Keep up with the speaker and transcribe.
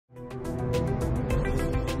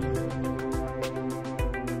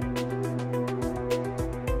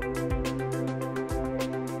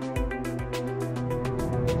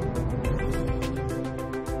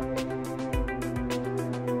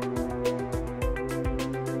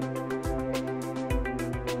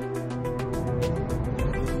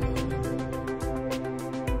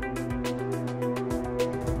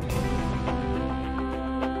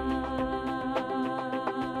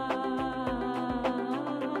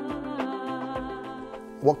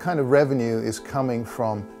what kind of revenue is coming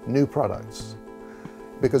from new products.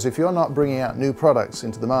 Because if you're not bringing out new products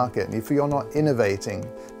into the market, and if you're not innovating,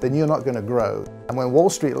 then you're not going to grow. And when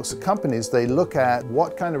Wall Street looks at companies, they look at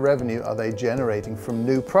what kind of revenue are they generating from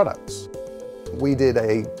new products. We did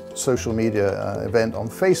a social media event on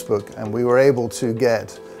Facebook, and we were able to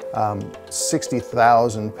get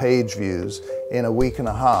 60,000 page views in a week and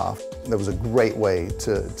a half. That was a great way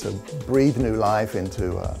to breathe new life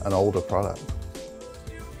into an older product.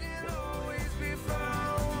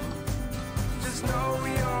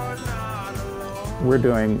 We're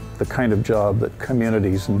doing the kind of job that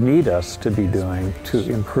communities need us to be doing to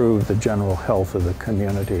improve the general health of the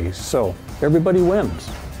community. So everybody wins.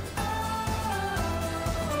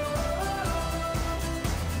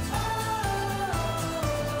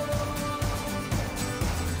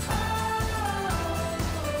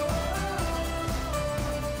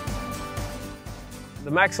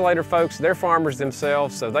 The Maxolator folks, they're farmers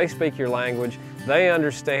themselves, so they speak your language. They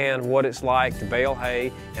understand what it's like to bale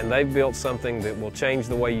hay, and they've built something that will change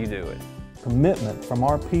the way you do it. Commitment from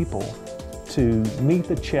our people to meet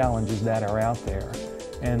the challenges that are out there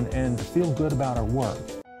and to feel good about our work.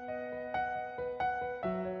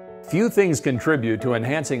 Few things contribute to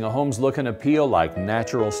enhancing a home's look and appeal like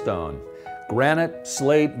natural stone. Granite,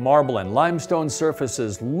 slate, marble, and limestone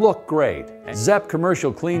surfaces look great. ZEP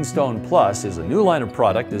Commercial Clean Stone Plus is a new line of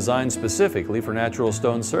product designed specifically for natural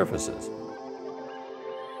stone surfaces.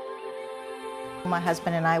 My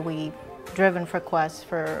husband and I, we've driven for Quest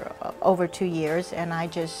for over 2 years, and I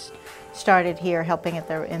just started here helping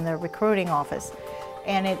in the recruiting office.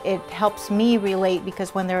 And it helps me relate,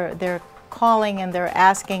 because when they're calling and they're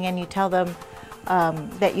asking and you tell them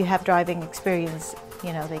that you have driving experience,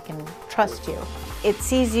 you know, they can trust you. It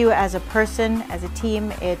sees you as a person, as a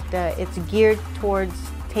team. It's geared towards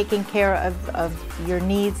taking care of your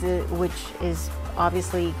needs, which is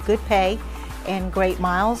obviously good pay and great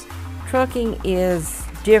miles. Trucking is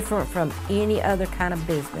different from any other kind of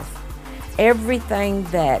business. Everything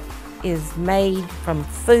that is made, from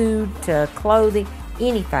food to clothing,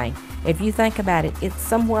 anything, if you think about it, it's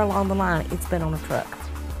somewhere along the line, it's been on a truck.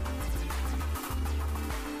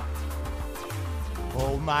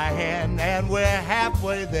 Hold my hand and we're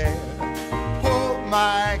halfway there. Hold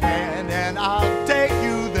my hand and I'll take